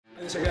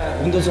제가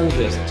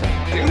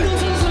운동선수였었잖아요.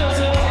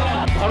 운동선수였어요.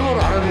 바로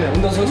알았네.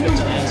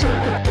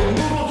 운동선수였잖아요.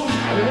 운동선수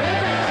아니네?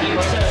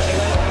 맞아요.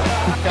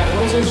 제가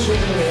운동선수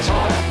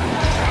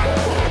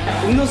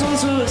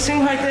운동선수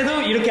생활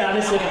때도 이렇게 안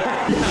했어요.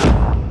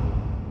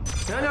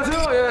 네, 안녕하세요.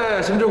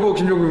 예, 심종국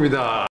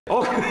김종국입니다.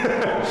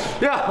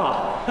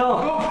 야,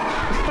 형.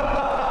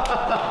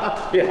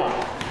 야.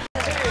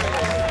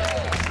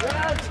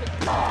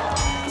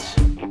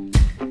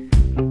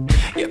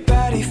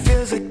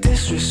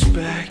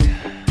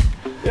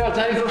 야,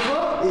 잘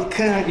있었어?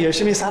 그냥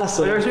열심히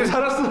살았어요. 열심히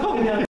살았어?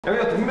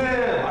 여기가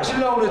동네 마실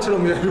나온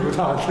애처럼 이러고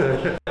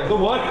나한테. 너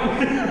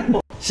뭐하니?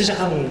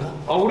 시작하는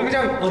건가? 우리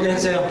그냥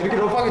안녕하세요. 이렇게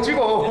러프하게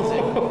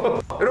찍어.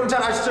 여러분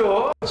잘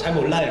아시죠? 잘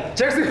몰라요.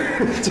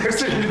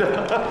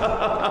 잭슨입니다.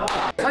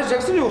 사실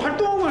잭슨이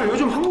활동을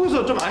요즘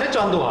한국에서 좀 안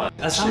했죠, 한동안.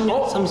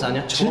 3년? 3,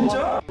 4년?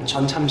 진짜?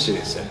 전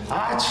참실했어요.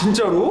 아,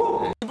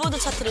 진짜로? 빌보드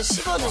차트를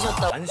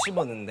씹어드셨다고. 안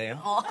씹었는데요.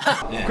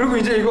 네. 그리고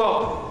이제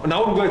이거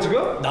나오는 거야,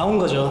 지금? 나온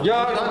거죠.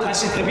 야, 나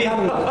다시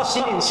데뷔하는 거.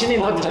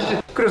 신인 남자.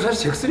 그래,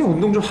 사실 잭슨이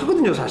운동 좀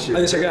하거든요, 사실.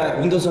 아니, 제가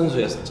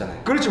운동선수였었잖아요.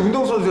 그렇지,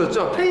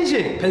 운동선수였죠.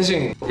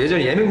 펜싱.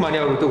 예전에 예능 많이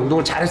하고 그때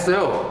운동을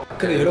잘했어요.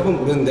 근데 여러분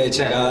모르는데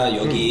제가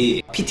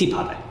여기 PT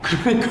받아요.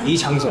 그러니까 이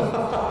장소.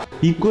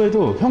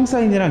 입구에도 형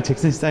사인이랑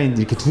잭슨 사인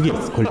이렇게 두 개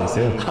걸려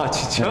있어요. 아,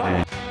 진짜?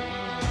 네.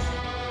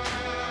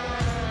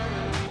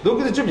 너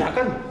근데 좀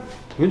약간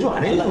요즘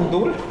안 해?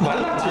 운동을?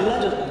 말랐지?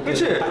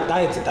 그치?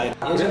 다이어트.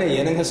 예전에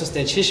예능 했었을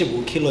때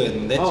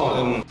 75kg였는데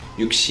지금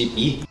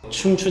 62.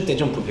 춤출 때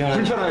좀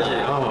불편하지.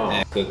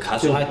 네, 그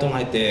가수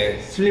활동할 때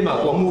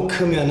슬림하고 너무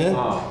크면은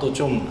또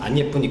좀 안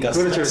예쁘니까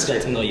스트레스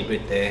같은 거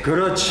입을 때.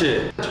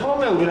 그렇지.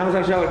 처음에 우리는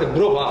항상 시작할 때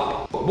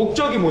물어봐.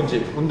 목적이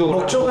뭔지, 운동을.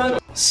 목적은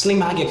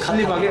슬림하게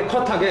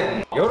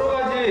컷하게. 여러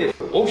가지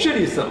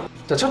옵션이 있어.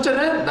 자,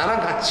 첫째는 나랑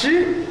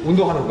같이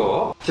운동하는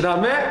거. 그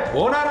다음에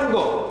원하는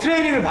거,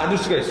 트레이닝을 받을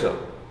수가 있어.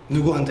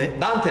 누구한테?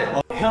 나한테.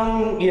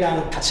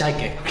 형이랑 같이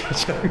할게.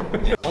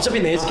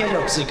 어차피 내 스케줄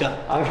없으니까.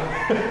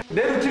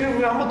 내 루틴을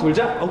그냥 한번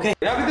돌자. 오케이.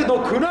 야, 근데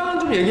너 근황은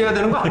좀 얘기해야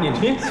되는 거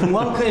아니니?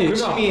 그만큼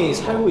열심히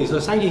살고 있어.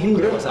 살기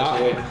힘들어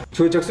사실.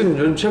 저희 잭슨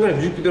요즘 최근에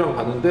뮤직비디오랑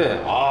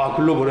봤는데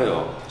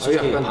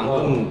약간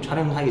방금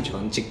촬영하기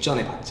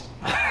직전에 봤지.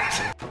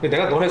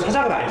 내가 너네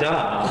사장을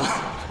알잖아.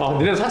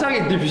 니네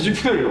사장이 네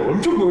뮤직비디오를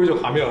엄청 보여줘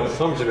가면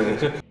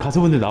사무실에.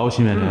 가수분들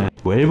나오시면은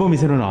뭐 앨범이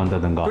새로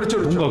나온다든가 그렇죠.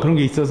 뭔가 그런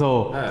게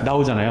있어서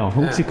나오잖아요.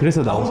 혹시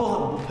그래서 나온 나오세요?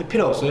 거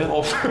필요 없어요?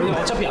 없어요.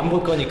 어차피 안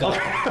볼 거니까.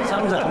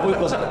 사람들 안 볼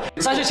거잖아.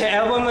 사실 제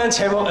앨범은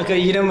제목 그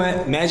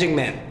이름은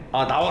매직맨.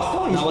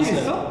 나왔어?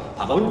 있어?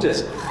 언제?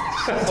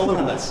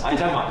 서운하다. 아니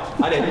잠깐만.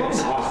 아니 앨범이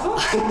나왔어?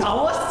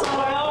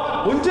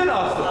 나왔어요. 언제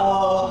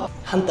나왔어?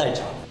 한 달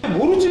전.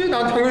 모르지.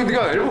 난 당연히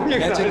네가 앨범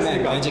얘기 안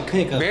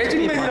했으니까.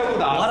 매직맨이라고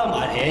나왔어. 뭐라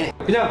말해.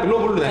 그냥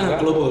글로벌로 낸 거야?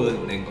 글로벌로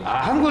낸 거.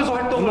 한국에서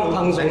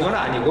활동을 낸 건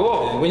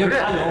아니고. 왜냐면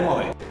다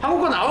영어예요.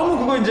 한국어 나오면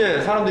그거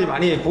이제 사람들이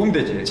많이 보면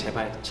되지.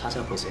 제발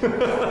찾아보세요.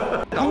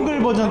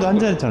 한글 버전도 한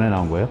달 전에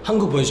나온 거예요?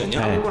 한국 버전이요?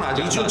 네. 한국은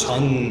아직 2주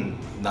전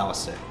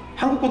나왔어요.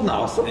 한국 것도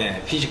나왔어?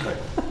 네, 피지컬.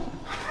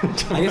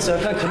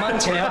 알겠어요. 그만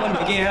제 앨범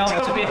얘기해요.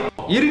 어차피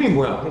이름이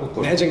뭐야, 한국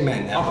거?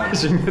 매직맨 앨범.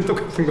 매직맨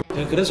똑같은 거.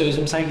 그래서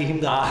요즘 살기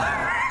힘들어.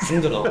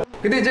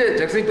 근데 이제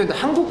잭슨이 또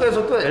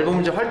한국에서 또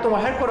앨범 이제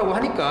활동을 할 거라고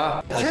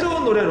하니까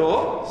새로운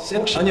노래로.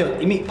 아니요,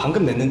 이미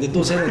방금 냈는데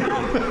또 새로운 노래.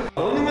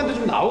 런닝맨도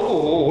좀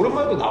나오고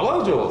오랜만에 또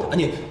나와야죠.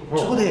 아니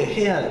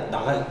초대해야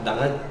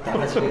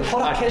나가지.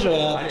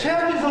 허락해줘야.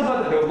 최한진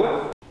선수한테 배운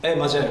거야? 네,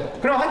 맞아요.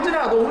 그럼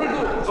한진아, 너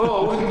오늘도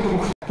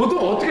보통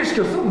어떻게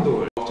시켰어,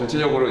 운동을?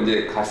 전체적으로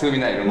이제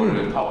가슴이나 이런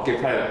거를 다 어깨,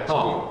 팔,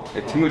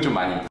 등을 좀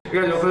많이.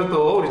 그러니까 옆에서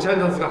또 우리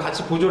최한진 선수가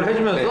같이 보조를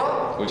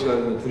해주면서 우리가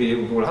둘이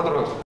운동을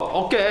하더라고요.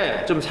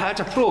 어깨 좀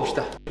살짝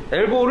풀어봅시다.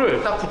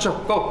 엘보를 딱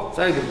붙였고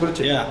사이드.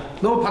 그렇지.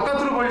 너무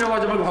바깥으로 벌려고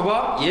하지 말고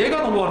봐봐.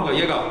 얘가 넘어가는 거야,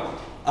 얘가.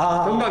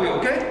 정답이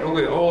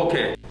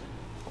오케이?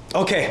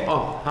 오케이.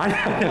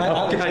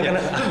 아니야.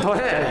 좀 더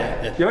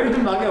해. 열이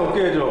좀 나게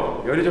어깨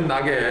해줘. 열이 좀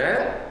나게.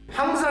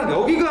 항상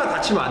여기가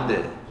다치면 안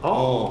돼.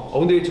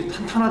 근데 이게 좀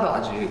탄탄하다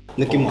아직.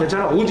 느낌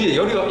괜찮아? 오지?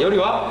 열이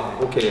와?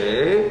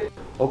 오케이.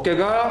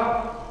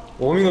 어깨가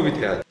워밍업이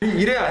돼야 돼.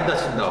 이래야 안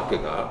다친다,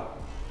 어깨가.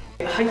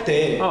 할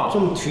때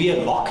좀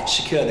뒤에 럭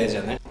시켜야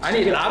되잖아요.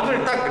 아니,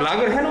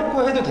 락을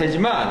해놓고 해도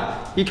되지만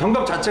이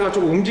견갑 자체가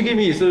조금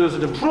움직임이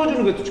있어져서 좀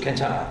풀어주는 것도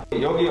괜찮아.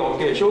 여기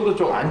어깨, 숄더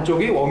쪽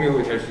안쪽이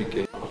워밍업이 될 수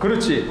있게.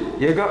 그렇지.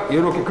 얘가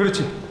이렇게.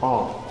 그렇지.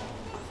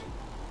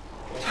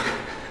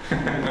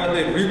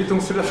 근데 루이비통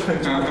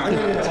스트랩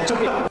아니,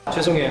 저쪽이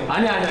죄송해요.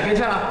 아니야,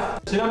 괜찮아.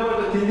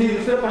 지난번에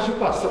딘딘 스트랩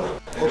신고 왔어.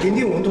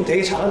 딘딘 운동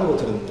되게 잘하는 거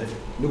들었는데.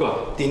 누가?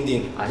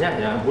 딘딘.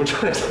 아니야, 뭘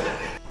잘했어.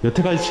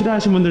 여태까지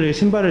싫어하신 분들의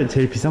신발을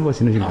제일 비싼 거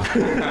신으신 거예요?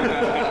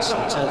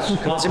 진짜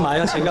그러지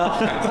마요. 제가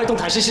활동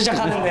다시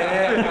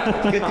시작하는데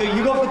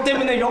이거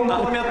때문에 욕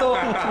먹으면 또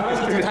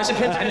다시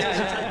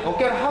편집해.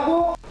 어깨를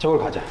하고 저걸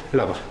가자.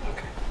 일로 와봐.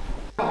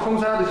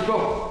 평소 하나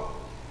드시고.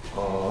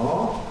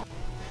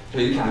 저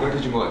이렇게 안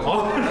가르쳐준 것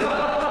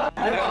같아요.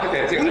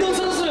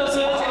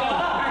 운동선수였어요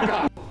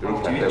제가.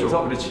 이렇게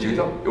여기서 그렇지.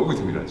 여기서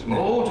여기서 밀어줘.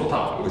 오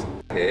좋다. 여기서.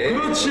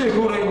 그렇지.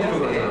 그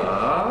레인지로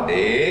가자.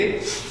 네.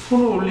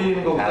 손을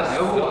올리는 것보다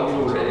엘보가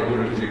위로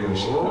엘보를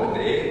들고.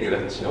 네,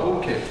 그렇죠.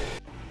 오케이.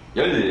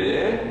 14.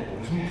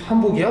 무슨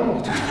한복이야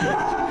뭐.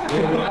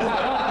 잠깐만요.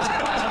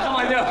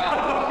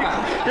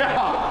 야,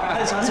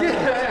 아니,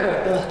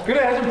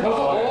 그래 좀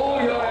벗어. 오,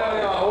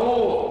 야야야,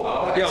 오.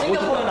 야,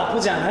 생각보다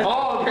나쁘지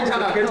않아요?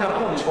 괜찮아,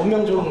 괜찮아.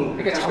 전면 좀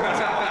이렇게 잡아.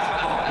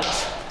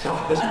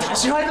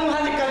 다시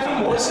활동하니까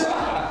좀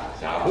멋있다.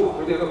 자, 호.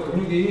 근데 얘가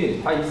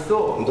근육이 다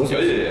있어.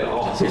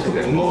 운동선수예요.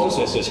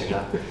 운동선수였어요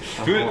제가.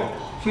 둘.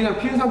 그냥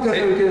핀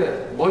상태에서 이렇게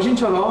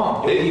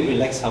머신처럼 여기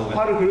릴렉스 하고요.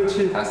 팔을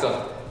그렇지.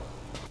 다섯.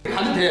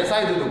 가도 돼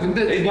사이드도.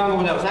 근데 중요한 건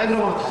뭐냐면 사이드로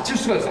가면 다칠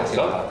수가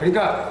있어.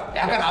 그러니까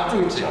약간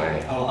앞쪽 있지.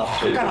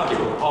 약간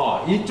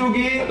앞쪽.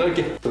 이쪽이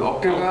 8개.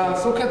 어깨가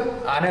소켓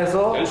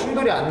안에서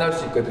충돌이 안 날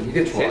수 있거든.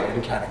 이게 좋아. 셋.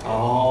 이렇게 하는 게.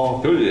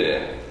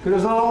 둘.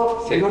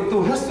 그래서 셋.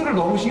 이것도 횟수를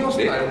너무 신경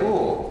쓰지 넷.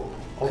 말고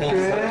그냥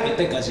될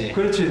때까지.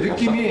 그렇지.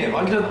 느낌이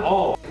완전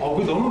그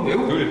너는 매우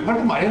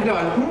활동 많이 했는데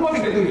아주 홍만이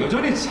그래도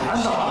여전히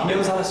잘한다.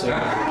 매우 살았어요.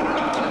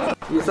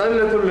 이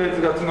사일렌트 레이트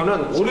같은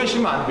거는 오래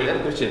쉬면 안 돼.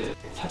 그렇지.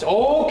 살짝.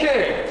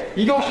 오케이.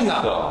 이게 훨씬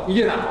나.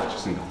 이게 나.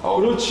 좋습니다.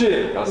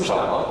 그렇지. 여섯.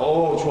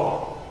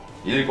 좋아.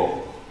 7. 좋아.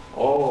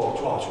 6.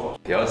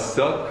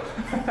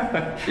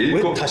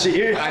 7. 다시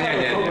 1?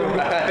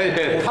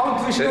 아니.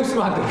 카운트 신경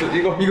쓰면 안 돼.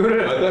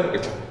 이거를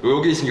그렇죠.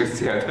 여기 신경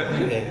쓰세요.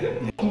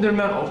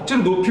 힘들면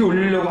억지로 높이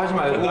올리려고 하지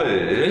말고 네.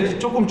 렌즈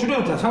조금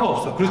줄여도 돼.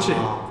 상관없어. 그렇지.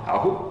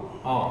 9.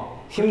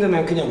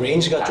 힘들면 그냥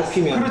레인지가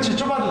좁히면. 그렇지.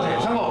 좁아도 돼.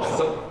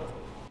 상관없어.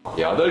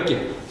 8개.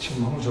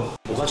 지금 너무 좋아.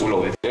 뭐가 좋아?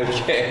 올라오네.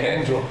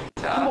 이렇게. 좋아.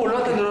 한번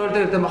올라갈 때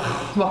내려갈 때 막.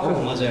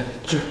 맞아요.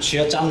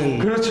 쥐어 짜는.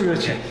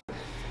 그렇지.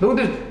 너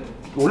근데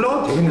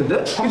올라가도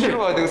되겠는데? 3kg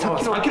가야 되고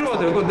 4kg 가도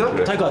될 건데?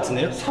 못할 것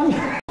같은데요? 3.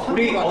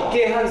 우리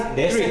어깨 한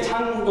 4세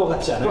찬 거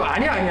같지 않아요?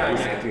 아니야.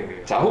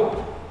 자,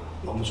 호.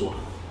 너무 좋아.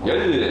 14.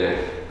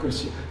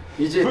 그렇지.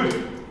 이제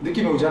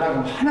느낌이 오잖아.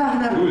 그럼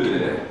하나하나를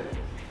둘.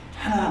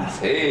 하나하나.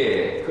 3.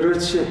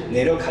 그렇지.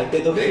 내려갈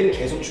때도 힘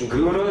계속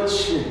주고.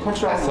 그렇지.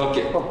 컨트롤.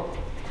 5개.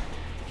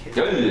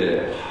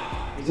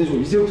 14.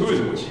 이제부터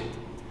주는 거지.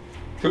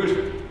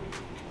 둘.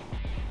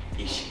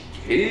 20.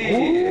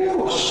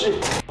 오, 씨.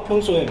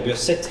 평소에 몇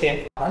세트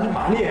해? 아주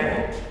많이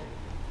해.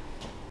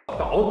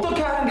 그러니까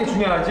어떻게 하는 게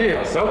중요하지.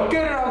 몇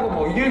개를 하고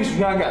뭐 이게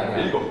중요한 게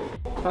아니야. 7.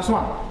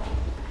 다수만.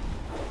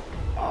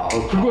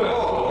 그거야.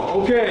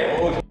 오케이.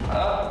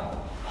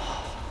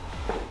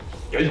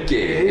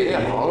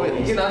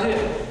 10개. 이게 나중에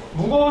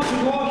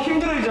무거워지고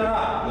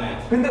힘들어지잖아. 네.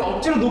 근데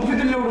억지로 높이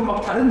들려고 그러면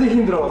막 다른 데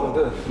힘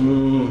들어가거든.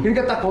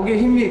 그러니까 딱 거기에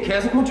힘이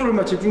계속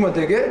컨트롤만 집중만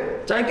되게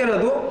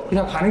짧게라도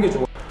그냥 가는 게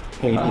좋아.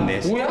 형이 있네.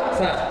 5야?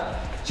 4.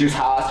 지금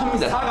 4,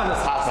 3입니다. 4 가자.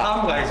 4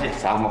 한번 가야지.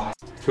 4 한번 가.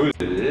 둘.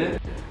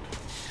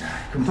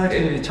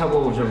 금팔찌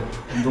차고 좀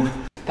운동.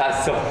 5.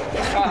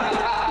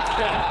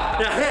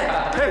 야,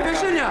 해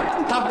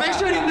패션이야. 다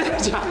패션인데.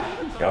 자,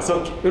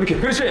 6개. 이렇게.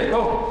 그렇지.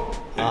 이거.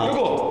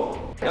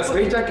 6.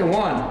 웨이 짧게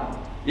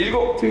 1,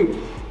 7.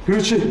 2.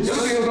 그렇지.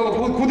 이거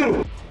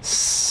그대로.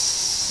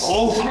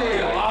 오케이.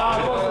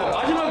 좋았어.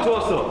 마지막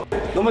좋았어.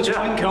 너무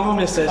좋은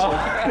경험했어요.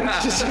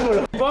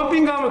 지금.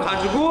 펌핑감을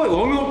가지고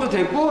워밍업도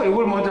됐고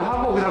이걸 먼저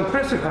하고 그다음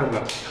프레스를 가는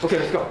거야. 오케이,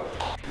 렛츠고.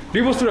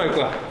 리버스로 할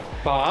거야.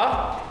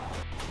 봐.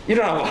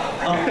 일어나봐.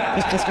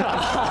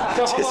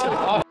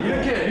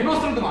 이렇게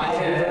리버스로도 많이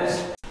해.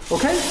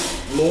 오케이?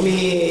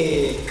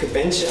 몸이 그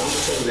벤치 안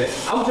붙여도 돼?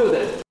 안 붙여도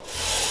돼.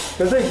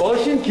 그래서 이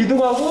머신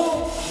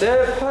기둥하고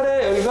내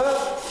팔에 여기가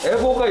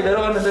엘보까지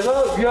내려가는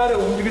데가 위아래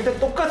움직일 때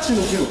똑같이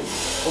높이로.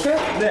 오케이?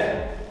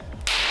 네.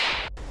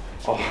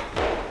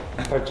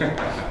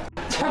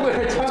 차고해.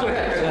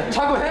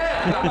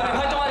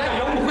 활동하니까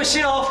영 먹고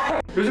싫어.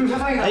 요즘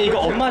세상이 아니 이거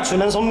엄마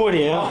주는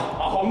선물이에요.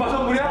 엄마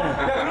선물이야?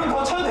 야, 그럼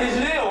더 차도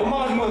되지.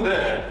 엄마가 준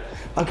건데.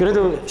 아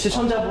그래도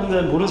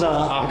시청자분들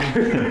모르잖아.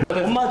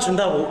 엄마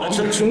준다고.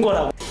 준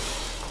거라고.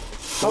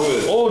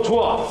 오,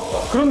 좋아.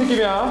 그런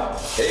느낌이야.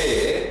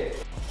 셋.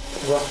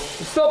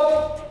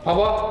 스톱.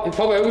 봐봐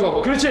여기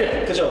봐봐.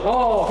 그렇지.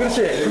 그죠?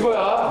 그렇지.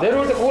 그거야.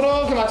 내려올 때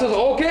그렇게 맞춰서.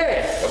 오케이.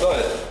 8.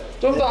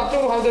 좀 더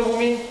앞쪽으로 가도 돼,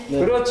 몸이.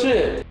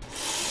 그렇지.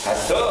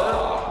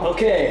 5.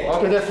 오케이.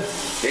 오케이, 됐어.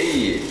 8.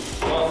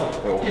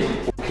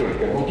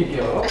 5kg.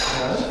 웃길게요.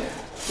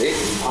 넷.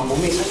 아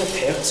몸이 살짝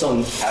대역선.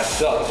 5.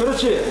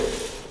 그렇지.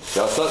 6.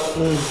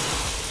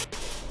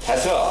 5.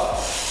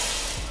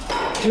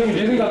 지금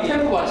리듬감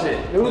템포 맞지?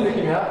 이런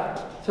느낌이야.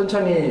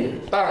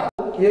 천천히 빵.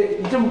 얘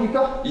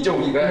 2.5기까?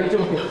 2.5기가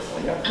 2.5기.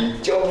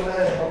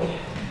 2.5.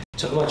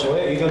 잠깐만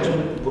저의 의견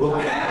좀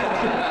물어볼게요.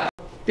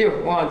 뛰어. 1,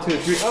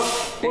 2, 3, 업.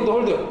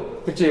 홀드.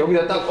 그렇지.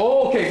 여기다 딱.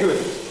 오케이, 굿.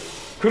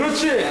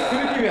 그렇지. 그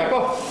느낌이야.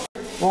 고.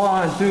 1,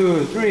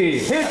 2,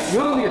 3, 힛.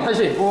 이런 느낌.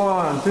 다시. 1, 2,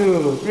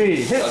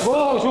 3, 힛. 오,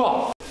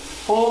 좋아.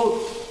 오,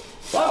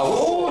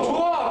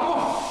 좋아. 고.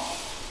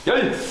 10.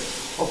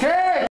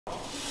 오케이.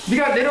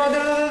 네가 내려와.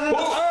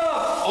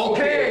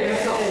 오케이.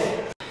 됐어.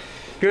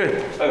 굿.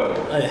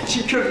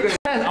 10kg.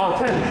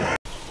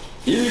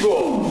 10.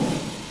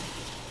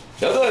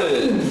 7. 8.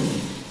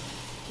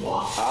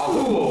 9.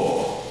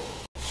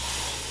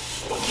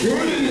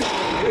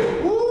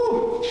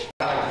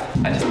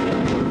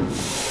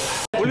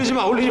 올리지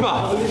마, 올리지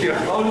마. 올리지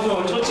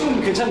마. 저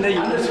친구 괜찮네.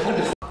 안 됐어, 안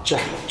됐어. 자,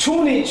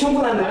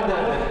 충분한데.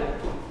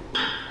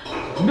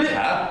 준비.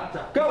 자,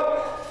 고.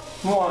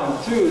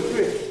 1,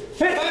 2,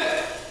 3.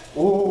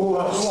 오,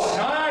 좋아.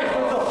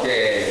 나이스.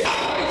 오케이.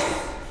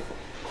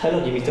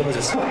 타이런 이미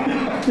떨어졌어.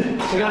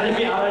 제가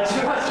이미 알아요.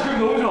 지금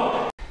너무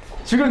좋아.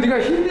 지금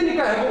네가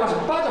힘드니까 엘보가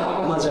자꾸 빠져.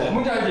 맞아요.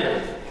 뭔지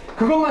알지?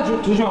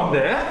 그것만 조심하면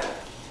돼.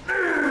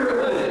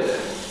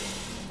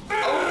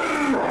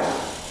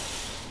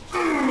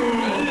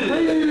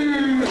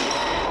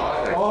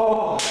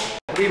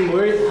 우리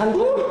뭘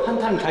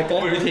한탄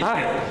갈까요?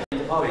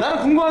 나는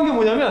궁금한 게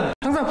뭐냐면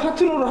항상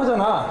파트너를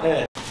하잖아.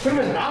 네.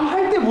 그러면 남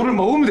할 때 물을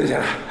먹으면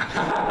되잖아.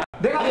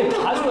 내가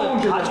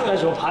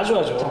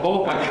봐줘야죠.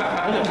 먹어봐.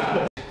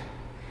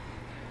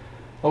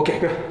 오케이,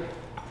 그래.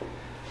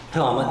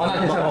 형 아마.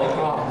 나 괜찮아.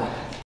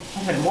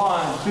 1,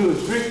 2,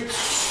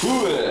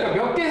 3.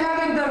 몇 개 해야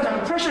된다는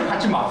자꾸 프레셔를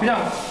받지 마.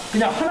 그냥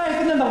하나에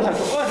끝낸다고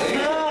생각해.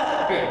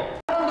 오케이.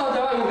 하나 더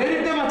잡아. 이거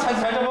내릴 때만 잘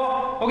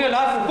잡아. 오케이,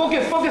 라스트.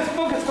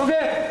 포커스. 오케이.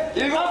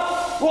 1번.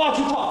 와,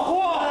 좋다.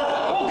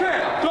 와, 오케이.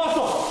 좋았어.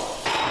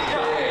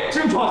 야,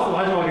 지금 좋았어,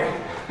 마지막에.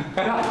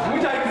 야,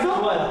 뭔지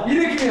알겠어? 좋아요. 이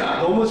느낌이야.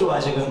 너무 좋아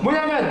지금.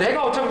 뭐냐면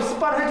내가 어차피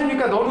스파를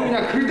해주니까 너는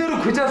그냥 그대로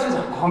그 자세를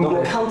잡고 하면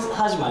너무 돼.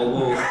 카운트하지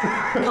말고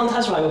그냥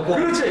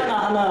그렇지.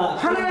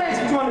 하나에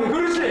집중하는 거.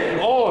 그렇지.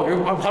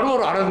 이거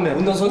바로 알았네.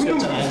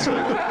 운동선수였잖아요.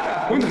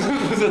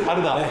 운동선수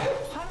다르다.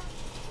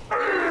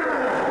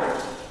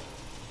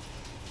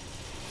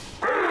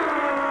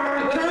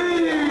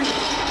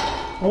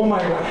 오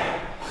마이 갓.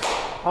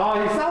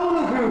 이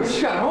싸우는 그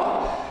시간,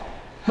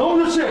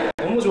 너무 좋지?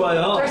 너무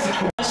좋아요.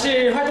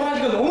 다시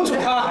활동하니까 너무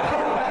좋다.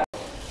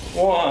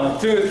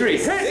 1, 2,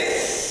 3,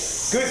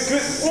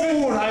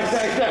 굿. 오, 나이스.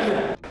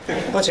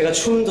 제가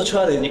춤도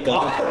춰야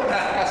되니까.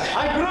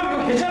 그럼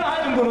이거 괜찮아,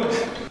 이 정도는.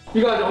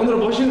 이거 하자. 오늘은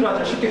머신으로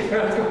하자, 쉽게.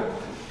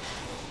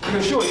 이거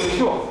쉬워.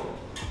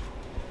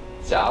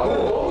 자,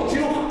 너무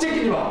뒤로 확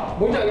제끼지 마.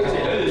 뭔지 알겠지?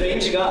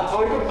 제임스가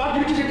이거 막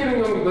이렇게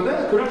제끼는 경우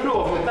있거든? 그럴 필요가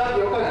없어. 딱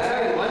여기까지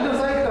사이드, 완전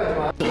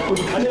사이드까지만.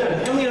 아니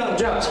형이랑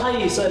좀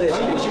차이 있어야 되지.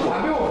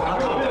 가벼워.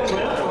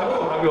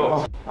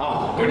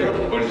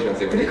 머리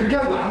주셨어요. 근데 그렇게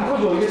하면 안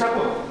커져. 이게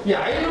자꾸 이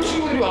아이돌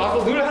친구들이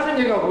와서 늘 하는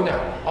얘기가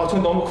뭐냐?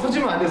 전 너무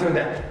커지면 안 돼서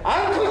근데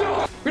안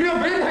커져. 그리고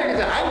맨날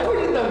얘기잖아. 안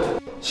커진다고.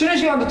 쉬는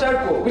시간도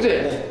짧고, 그지?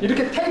 네.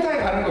 이렇게 타이트하게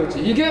가는 거 있지.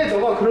 이게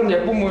너가 그런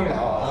예쁜 모임이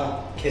나와.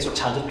 계속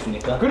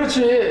자극주니까.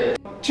 그렇지.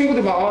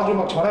 친구들 막 와가지고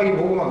막 전화기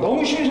보고 막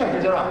너무 쉬는 시간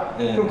되잖아.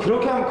 네. 그럼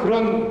그렇게 하면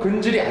그런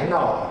근질이 안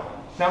나와.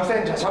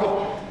 그냥 자, 잡아.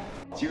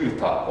 지금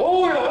좋다.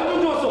 오, 야,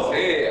 완전 좋았어.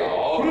 네.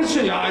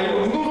 그렇지. 야,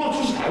 이거 운동선수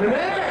출신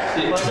다르네.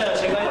 맞아요.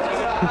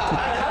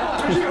 제가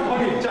조심해,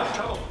 머리. 자,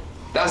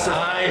 다섯.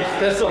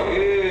 됐어.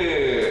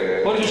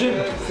 그. 머리 조심.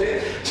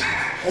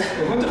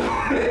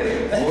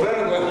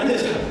 뭐라는 거야?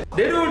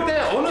 내려올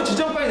때 어느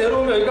지점까지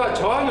내려오면 여기가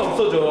저항이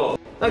없어져.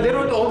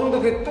 내려올 때 어느 정도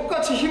그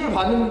똑같이 힘을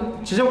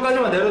받는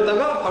지점까지만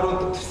내렸다가 바로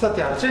또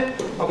스타트, 알았지?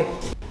 오케이.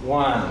 1.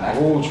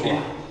 오, 좋아.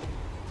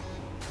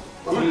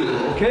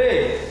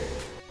 오케이.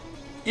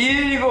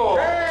 1, 2고.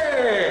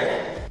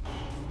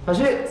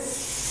 다시.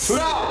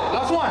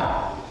 라스트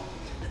원.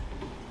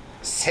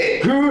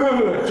 셋.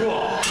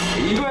 좋아.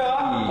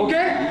 이거야. 오케이?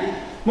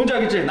 뭔지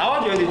알겠지?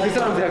 나와줘야 돼.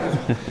 뒷사람 생각해서.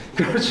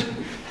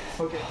 그렇지.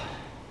 오케이.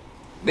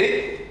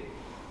 넷.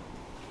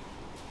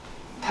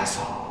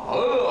 다섯.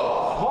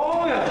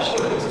 야,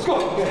 let's go.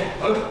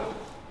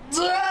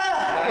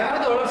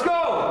 하나 더, let's go.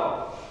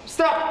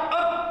 스탑.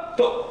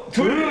 업.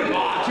 둘.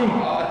 와, 지금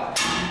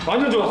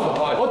완전 좋았어.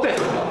 어때?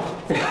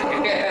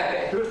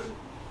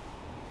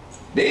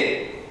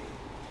 넷.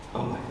 오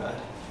마이 갓.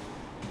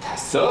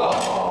 다섯.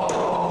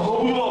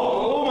 너무 좋아.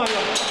 오 마이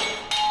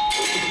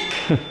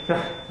갓.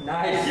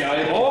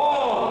 나이스.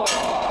 오.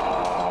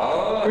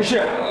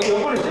 굿이야.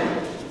 몇 번이지?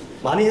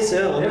 많이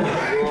했어요.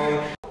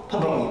 너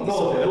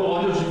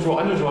완전 지금 좋아.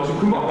 완전 좋아. 지금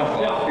금방 가.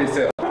 야,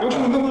 됐어요. 역시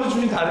운동선수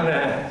출신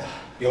다르네.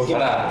 여기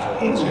하나.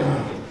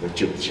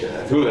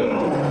 둘.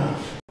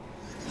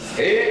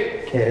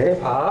 셋. 오케이.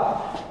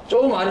 봐.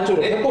 조금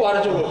아래쪽으로. 배꼽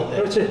아래쪽으로.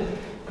 그렇지.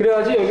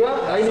 그래야지 여기가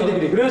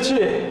 90°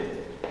 그렇지.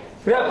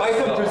 그래야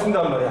바이셉 들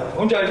쓴단 말이야.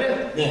 뭔지 알지?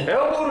 네.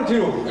 엘보를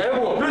뒤로.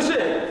 엘보.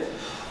 그렇지.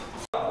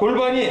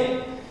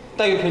 골반이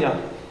딱 이렇게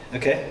그냥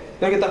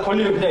이렇게 딱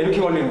걸리면 그냥 이렇게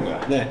걸리는 거야.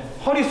 네.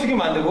 허리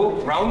숙이면 안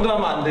되고 라운드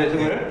하면 안 돼.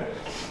 등을.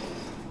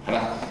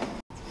 하나.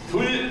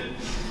 둘.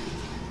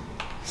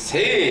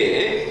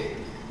 셋.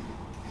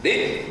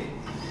 넷.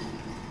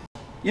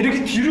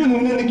 이렇게 뒤로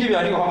눕는 느낌이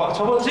아니고 봐봐.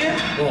 접었지?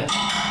 네.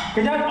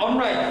 그냥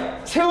언라인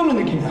세우는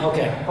느낌이야.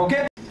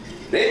 오케이?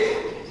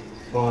 넷.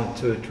 1, 2,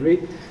 3.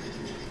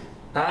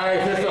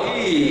 나이스. 됐어.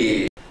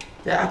 이.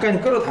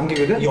 약간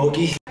끌어당기거든?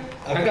 여기.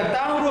 약간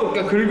땅으로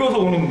그러니까 긁어서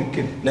오는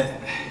느낌. 네.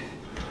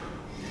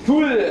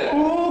 둘.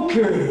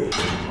 오케이.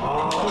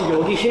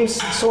 여기 힘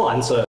써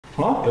안 써요.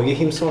 여기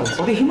힘 써 안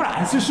써. 어디 힘을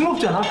안 쓸 수는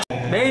없잖아.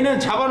 메인은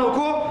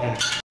잡아놓고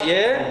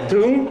얘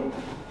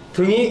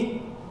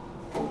등이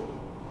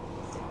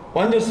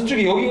완전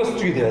수축이 여기가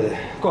수축이 돼야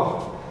돼.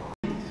 고.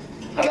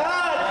 갓!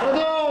 하나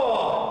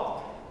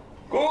더.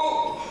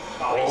 고.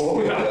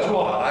 오, 야,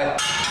 좋아.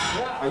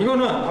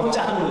 이거는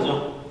혼자 하는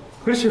거죠.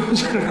 그렇지,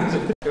 혼자 하는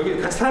거지. 여기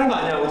같이 타는 거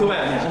아니야, 오토바이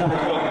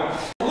아니야.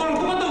 이거는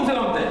꼽았다고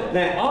생각하면 돼.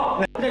 네.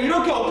 네. 그냥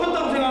이렇게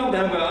엎었다고 생각하면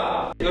되는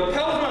거야. 이거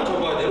페어스만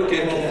접어야 돼,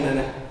 이렇게.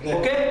 네네네. 네.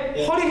 오케이?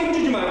 네. 허리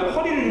힘주지 말고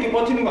허리를 이렇게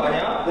버티는 거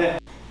아니야? 네.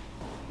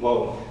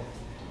 와우.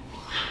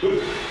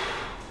 둘,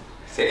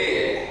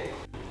 셋,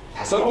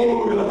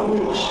 5개.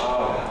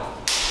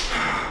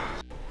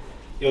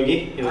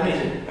 여기?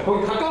 아니지.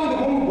 거기 가까운데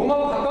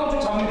몸하고 가까운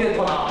쪽 잡는 게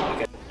더 나아.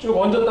 쭉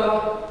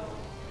얹었다가.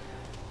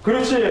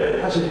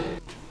 그렇지. 다시.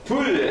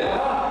 둘.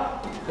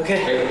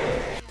 오케이.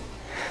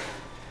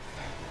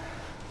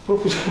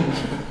 프로포 좀.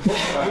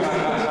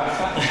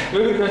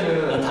 왜 그렇게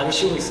하시는 거야? 다리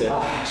쉬고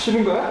있어요.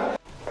 쉬는 거야?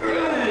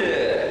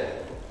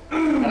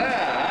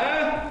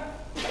 하나.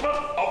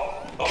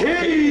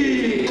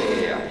 오케이.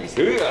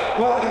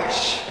 와,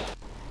 씨.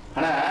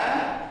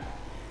 하나.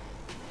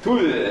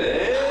 둘.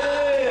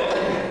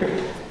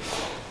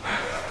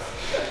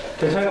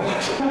 괜찮아.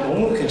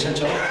 너무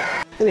괜찮죠?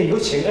 근데 이거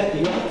제가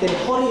이거 할 때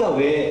허리가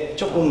왜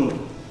조금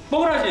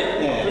뻐근하지?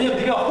 네. 왜냐면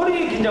네가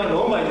허리 긴장을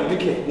너무 많이 줘.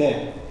 이렇게.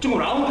 네. 좀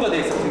라운드가 돼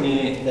있어,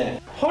 등이. 네.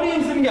 허리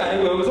힘 쓰는 게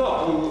아니고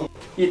여기서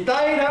이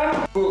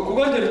따위랑 그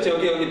고관절 있지?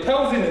 여기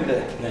페어스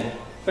있는데. 네.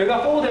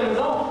 여기가 포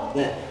되면서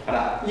네.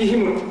 하나. 이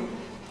힘으로.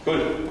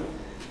 둘.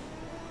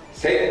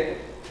 셋.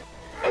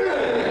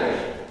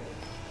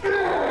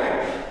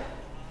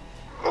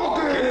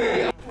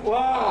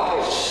 와.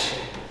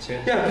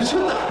 야,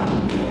 미쳤다.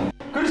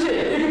 그렇지.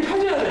 이렇게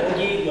펴져야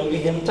돼. 여기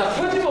힘. 자,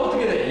 펴지면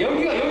어떻게 돼?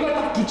 여기가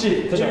딱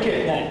붙지. 그죠? 이렇게.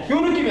 네. 요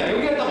느낌이야.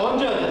 여기가 딱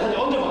얹어야 돼. 다시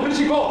얹어봐.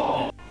 그렇지,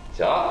 고.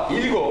 자,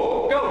 7,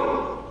 뿅. 8,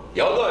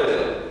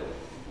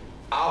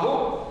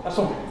 9,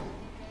 손.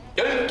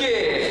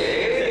 10개.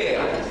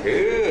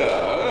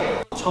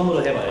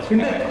 처음으로 해봐요.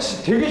 근데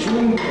되게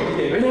좋은 거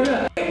이게.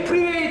 왜냐면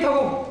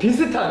프리웨이트하고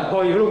비슷한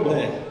거의 이런 거.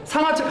 네.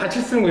 상하체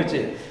같이 쓰는 거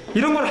있지.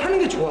 이런 걸 하는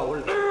게 좋아,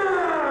 원래.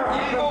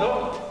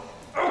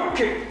 7.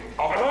 오케이.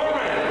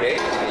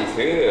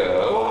 나이스.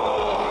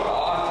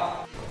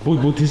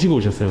 뭐 드시고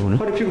오셨어요 오늘?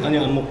 허리 피고.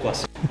 아니요, 안 먹고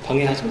왔어요.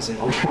 방해하지 마세요.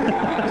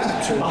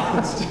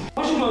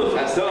 훨씬 더.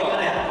 됐어.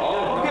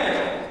 오케이.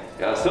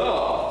 6.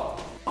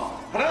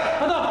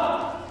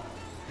 하나.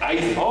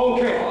 나이스.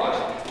 오케이.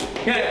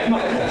 야,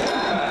 이만.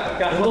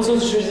 야,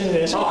 운동선수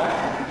출신이네.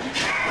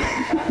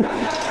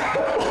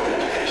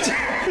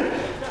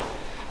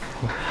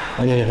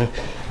 아니요.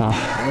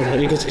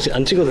 이거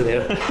안 찍어도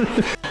돼요.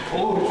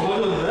 오,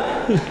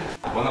 좋아졌는데?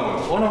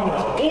 원하고.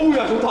 원하구나. 오우,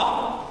 야,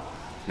 좋다.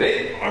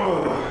 네.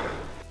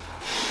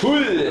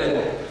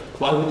 둘.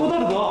 와, 이거 또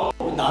다르다.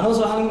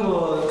 나눠서 하는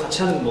거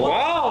같이 하는 거.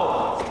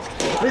 와우.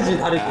 다르지,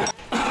 다르지.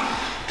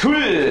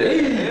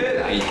 둘.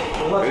 나이스.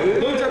 너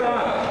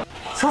있잖아.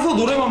 서서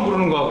노래만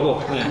부르는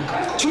거하고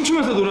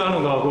춤추면서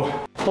노래하는 거하고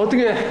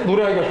어떻게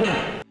노래하기가 편해?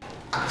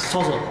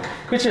 서서.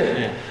 그치?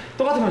 네.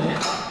 똑같은 거지.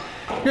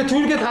 이게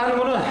두 개 다 하는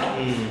거는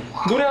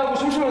노래하고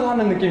춤추면서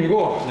하는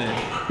느낌이고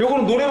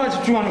요거는 노래만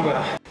집중하는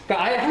거야.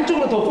 그러니까 아예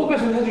한쪽으로 더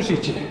포커스를 해줄 수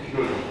있지.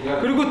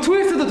 그리고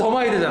트위스트도 더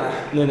많이 되잖아.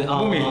 네네.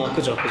 몸이.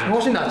 그죠.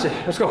 훨씬 낫지.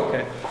 Let's go.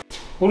 오케이.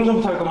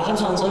 오른손부터 할 거면 한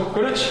손.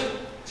 그렇지.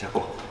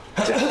 잡고.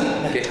 자,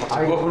 오케이.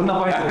 아, 이거 그러나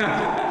봐야 돼.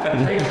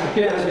 오케이.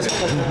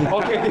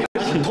 오케이.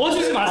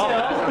 도와주지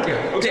마세요.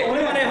 오케이.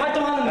 오랜만에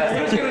활동하는데.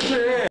 그렇지,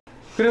 그렇지.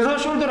 그래서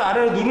숄더를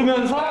아래로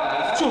누르면서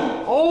쭉.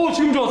 오,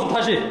 지금 좋았어.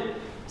 다시.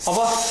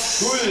 봐봐.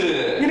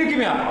 둘. 이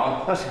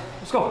느낌이야. 다시.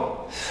 Let's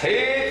go.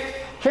 셋.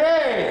 오케이.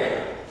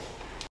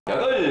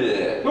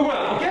 8.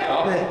 누구야? 오케이?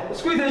 네.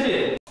 스퀴즈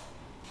되지?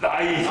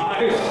 나이스.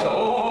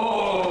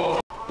 오.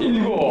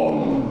 7.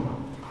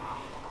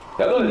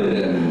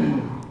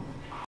 8.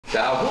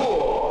 자,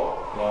 9.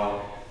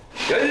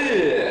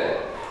 10.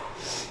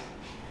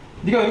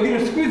 네가 여기를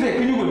스퀴즈해.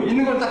 근육을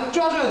있는 걸 딱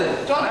쪼아줘야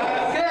돼. 쪼아.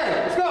 오케이.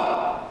 Let's go.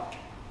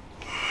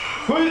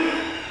 둘.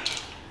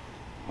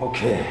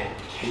 오케이.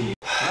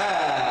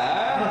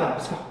 하나 더.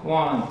 Let's go.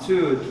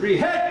 1, 2,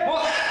 3, 헤이.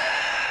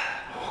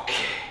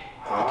 오케이.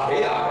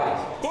 오케이.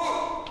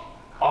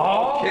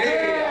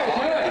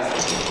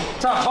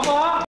 자,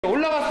 봐봐.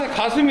 올라갔을 때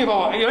가슴이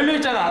봐봐. 열려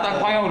있잖아. 딱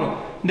방향으로.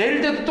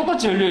 내릴 때도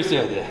똑같이 열려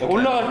있어야 돼.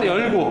 올라갈 때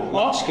열고.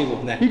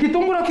 시키고. 네. 이렇게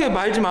동그랗게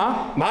말지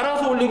마.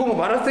 말아서 올리고 뭐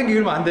말아서 당기고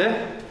이러면 안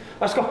돼.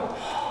 Let's go.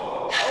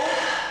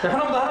 자,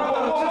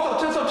 하나보다.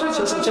 쳤어.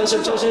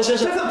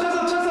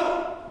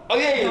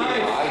 오케이.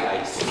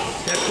 나이스.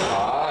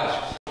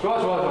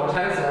 좋아.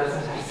 잘했어.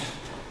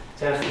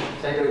 자,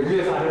 이거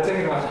위에서 아래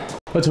당기러 가자.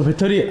 저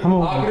배터리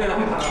한번 그래,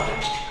 한번 가자.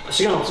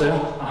 시간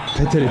없어요.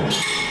 배터리.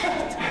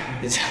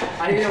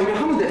 아니, 그냥 우리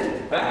하면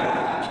돼.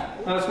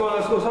 Let's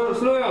go.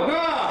 슬로우야.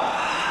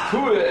 둘.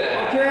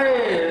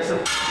 오케이. 됐어. 야,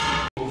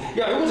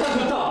 이거 잘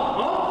좋다.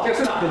 어?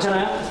 잭슨아.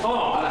 괜찮아요?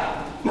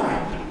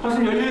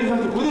 가슴 열리는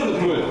상태 그대로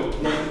둘.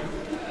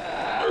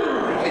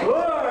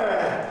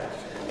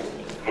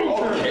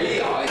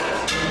 오케이.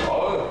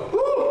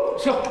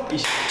 시작.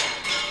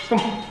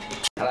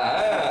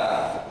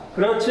 하나.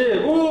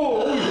 그렇지.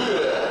 오.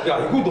 야,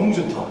 이거 너무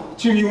좋다.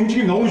 지금 이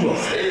움직임 너무 좋아.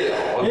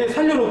 얘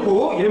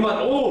살려놓고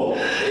얘만 오.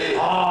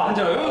 아,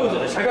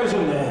 앉아요. 잘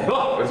가르쳤네.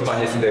 연습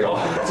많이 했습니다. 이거.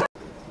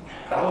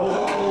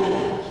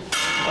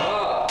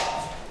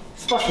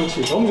 스팟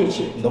좋지. 너무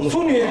좋지. 너무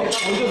손 위에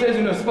얹어서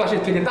해주는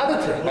스팟이 되게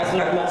따뜻해.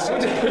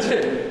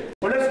 그렇지.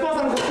 원래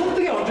스팟하면서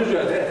손등에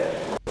얹어줘야 돼.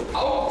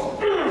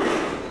 아홉,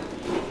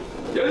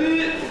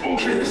 열,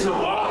 오케이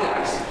됐어.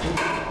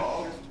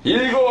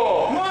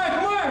 일곱. 그만.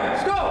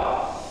 Let's go.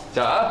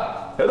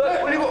 자,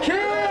 여덟, 올리고. 오케이.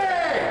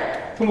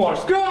 Two more.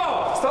 Let's go.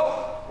 스톱.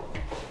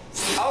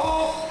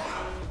 아홉.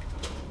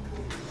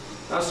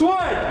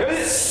 스와이. 열.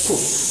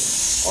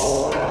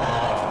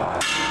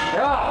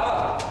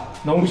 야.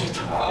 너무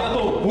좋다. 야,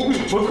 너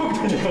목이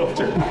벌컥이 되냐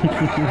갑자기.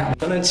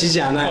 저는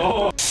지지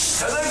않아요.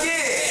 여덟 개.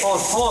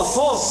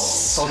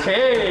 퍼스.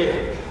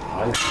 오케이.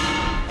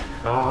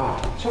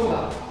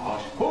 최고다.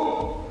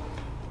 호.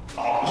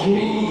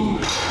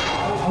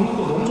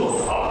 방금도 너무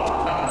좋았어.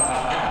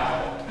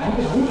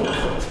 방금 너무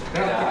좋았어.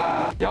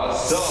 자,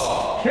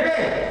 여섯. 오케이.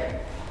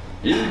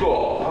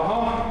 일곱.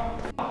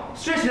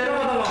 스트레치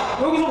내려가다가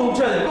여기서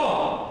멈춰야 될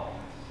거.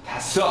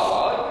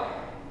 다섯.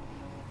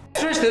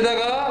 스트레치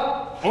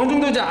되다가 어느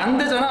정도 이제 안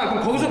되잖아.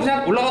 그럼 거기서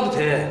그냥 올라가도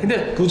돼.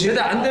 근데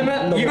제대로 안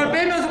되면 이걸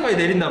빼면서까지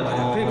내린단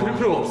말이야. 그럴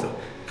필요가 없어.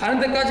 가는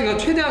데까지가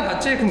최대한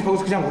갔지. 그럼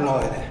거기서 그냥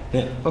올라가야 돼.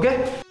 네. 오케이?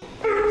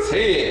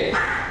 셋.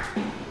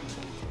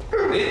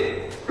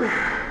 넷.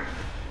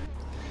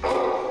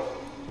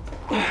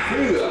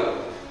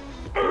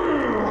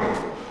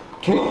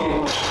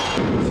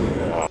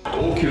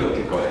 5kg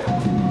될 거예요.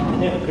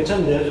 아니요,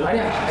 괜찮은데요?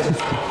 아니야.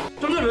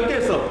 좀 전에 몇 개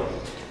했어?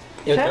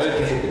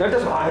 10개.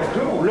 15. 아,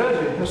 그런 거 올려야지.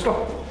 Let's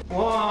go. 1,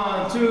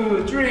 2,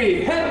 3,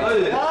 해. 해.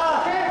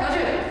 다시.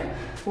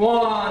 1, 2,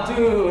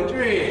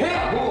 3, 해.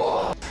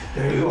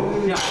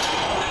 야,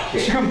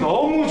 지금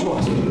너무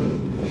좋았어.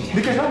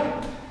 느껴져?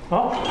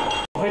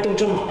 활동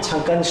좀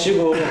잠깐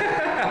쉬고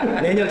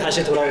내년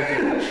다시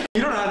돌아올게요.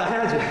 일어나, 나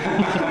해야지.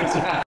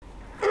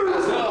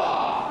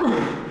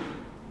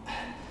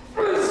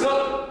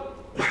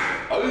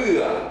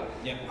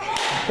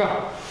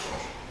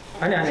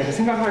 아니, 그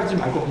생각하지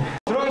말고 그냥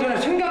들어가기 전에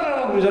생각을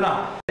하고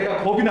그러잖아.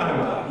 내가 겁이 나는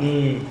거야.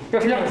 그러니까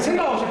그냥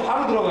생각 없이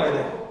바로 들어가야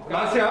돼.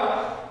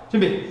 라스트야.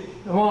 준비. 1,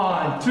 2,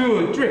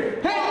 3,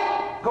 해!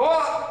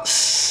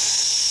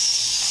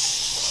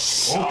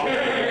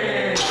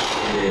 오케이.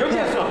 이렇게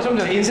했어. 좀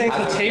전에.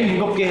 인생에서 제일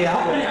무겁게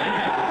하고.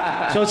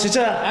 저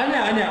진짜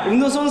아니야.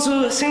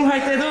 운동선수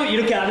생활 때도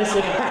이렇게 안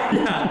했어요.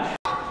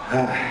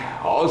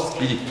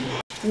 스피디.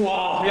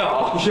 우와,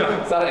 야,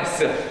 굿이야.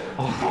 살아있어. 야,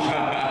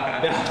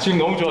 지금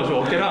너무 좋아. 저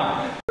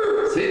어깨랑.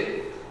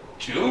 셋.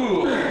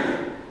 쭉.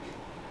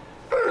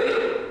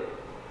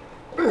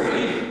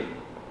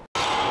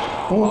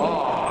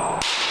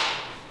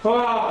 됐어.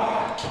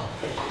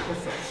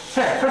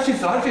 해, 할 수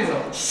있어. 어이없어.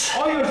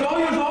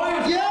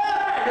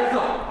 됐어.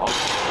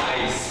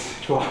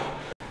 나이스. 좋아.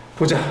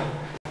 보자.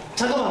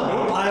 잠깐만,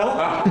 뭘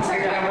봐요?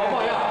 그냥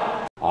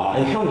먹어야.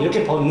 아니, 형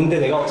이렇게 벗는데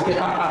내가 어떻게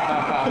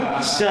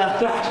진짜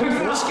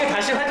멋있게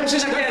다시 활동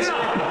시작해야지.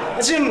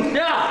 지금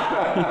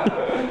야!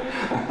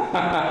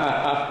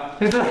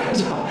 일단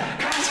가자. 야,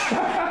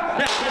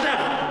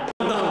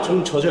 가자.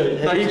 좀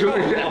조절해. 나 이거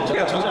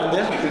조절 안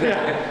돼요?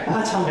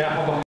 아 참. 야,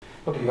 봐봐.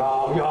 오케이.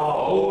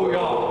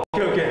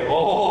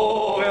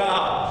 오,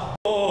 야.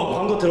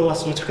 광고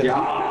들어갔으면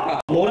좋겠다.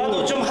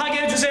 뭐라도 좀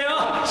하게 해주세요.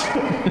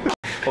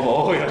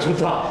 봐봐. 야,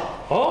 좋다.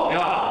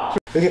 야.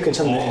 이게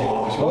괜찮네.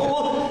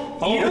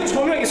 이런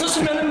조명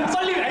있었으면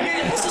빨리 알게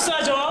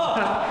했었어야죠.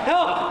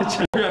 형.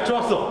 야,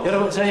 좋았어.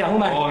 여러분, 저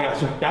양말. 야,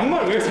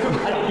 양말 왜 써?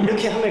 아니,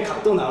 이렇게 하면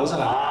각도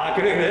나오잖아. 아,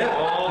 그래.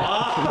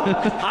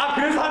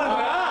 그래서 하는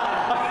거야?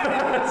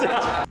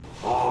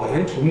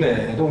 얘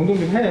좋네. 너 운동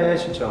좀 해,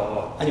 진짜.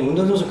 아니,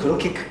 운동선수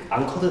그렇게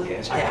안 커도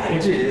돼요. 아니,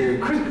 알지.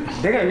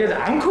 내가 얘기하지,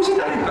 안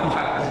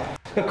커진다니까.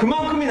 그러니까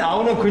그만큼이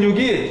나오는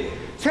근육이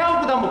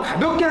생각보다 뭐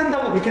가볍게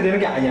한다고 그렇게 되는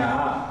게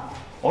아니야.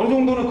 어느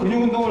정도는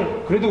근육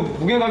운동을 그래도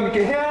무게감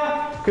있게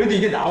해야 그래도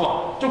이게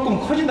나와.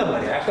 조금 커진단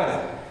말이야, 약간은.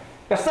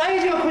 그러니까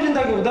사이즈가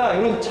커진다기보다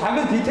이런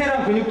작은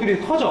디테일한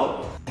근육들이 커져.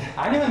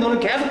 아니면 너는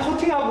계속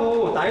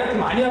커팅하고 다이어트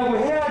많이 하고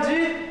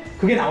해야지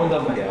그게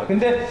나온단 말이야.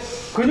 근데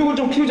근육을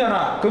좀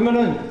키우잖아.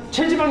 그러면은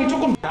체지방이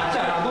조금 낮지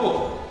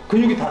않아도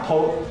근육이 다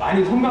더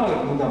많이 선명하게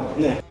보인단 말이야.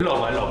 네. 일로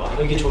와봐.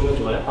 여기 조명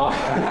좋아요?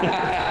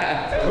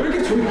 왜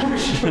이렇게 조명을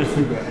신경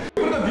쓰는 거야?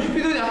 그러다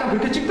뮤직비디오 약간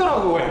그렇게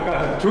찍더라고.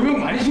 약간 조명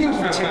많이 신경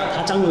쓰는 제가 거야.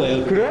 다 짠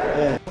거예요.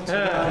 그래? 네.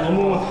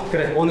 너무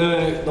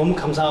오늘 너무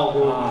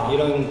감사하고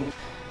이런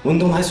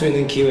운동할 수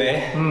있는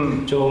기회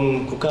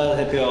좀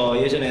국가대표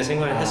예전에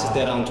생활했을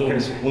때랑 좀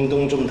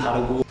운동 좀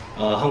다르고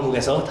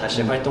한국에서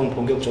다시 활동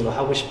본격적으로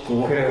하고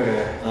싶고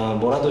그래.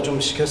 뭐라도 좀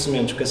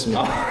시켰으면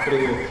좋겠습니다.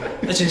 그리고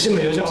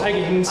진심으로 요즘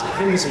살기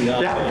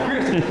힘듭니다. 야,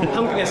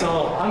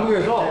 한국에서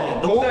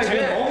제가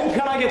너무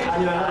편하게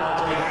다녀요.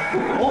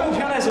 너무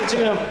편해서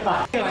지금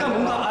약간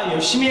뭔가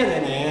열심히 해야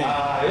되네.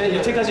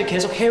 여태까지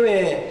계속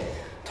해외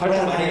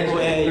돌아다니고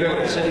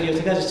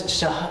여태까지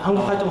진짜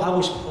한국 활동하고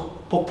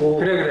싶었고.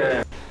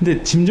 그래.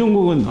 근데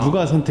짐종국은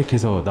누가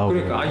선택해서 나오고?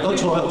 그러니까.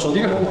 저도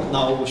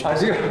나오고 싶어요.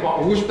 지금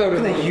오고 싶다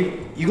그래. 근데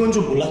이건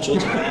좀 몰랐죠.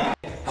 제가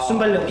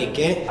순발력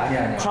있게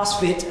아니야.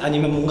 크로스핏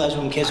아니면 뭔가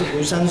좀 계속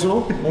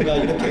유산소 뭔가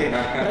이렇게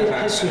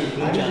할 수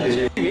있는 줄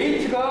알았죠.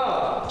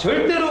 웨이트가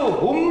절대로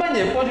몸만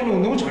예뻐지는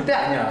운동은 절대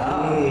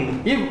아니야.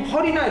 이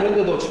허리나 이런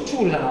데도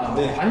춤추고 그러잖아.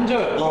 네.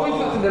 관절, 포인트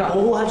같은 데랑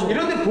보호하죠.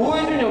 이런 데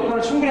보호해주는 역할을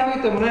충분히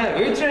하기 때문에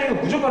웨이트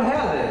트레이닝은 무조건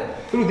해야 돼.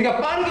 그리고 네가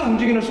빠르게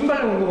움직이는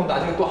순발력 운동은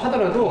나중에 또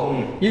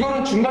하더라도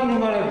이거는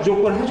중간중간에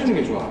무조건 해주는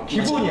게 좋아.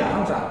 기본이야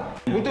항상.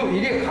 또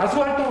이게 가수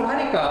활동을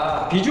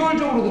하니까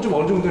비주얼적으로도 좀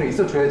어느 정도는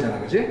있어줘야 되잖아,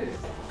 그지?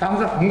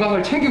 항상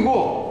건강을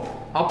챙기고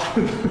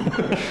앞으로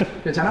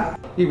괜찮아?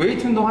 이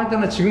웨이트 운동 할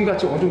때는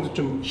지금같이 어느 정도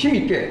좀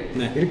힘있게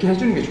네. 이렇게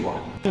해주는 게 좋아.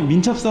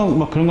 민첩성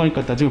막 그런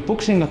거니까 나중에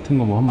복싱 같은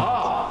거 뭐 한번.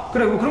 아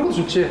그래, 뭐 그런 것도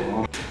좋지.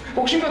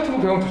 복싱 같은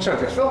거 배우면 좋지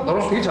않겠어?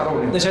 너랑 되게 잘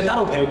어울려. 근데 제가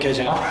따로 배울게요,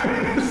 제가.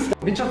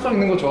 민첩성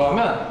있는 거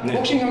좋아하면 네.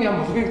 복싱 형이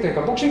한번 소개할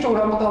테니까 복싱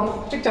쪽으로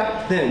한번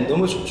찍자. 네,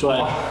 너무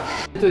좋아요.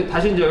 또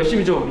다시 이제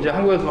열심히 좀 이제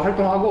한국에서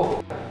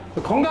활동하고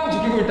건강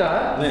지키고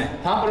일단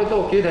다음번에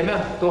또 기회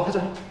되면 또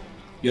하자.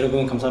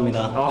 여러분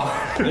감사합니다.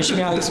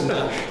 열심히 하겠습니다.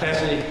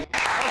 다시.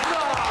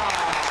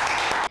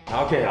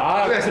 오케이.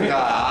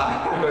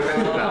 수고하셨습니다.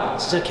 수고하셨습니다.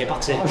 진짜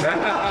개빡세.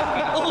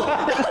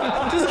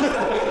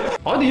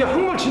 아 근데 얘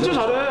한국말 진짜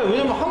잘해.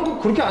 왜냐면 한국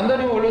그렇게 안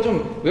다니면 원래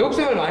좀 외국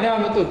생활 많이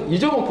하면 또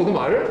잊어먹거든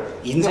말을.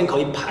 인생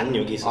거의 반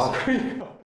여기 있었어요. 그러니까.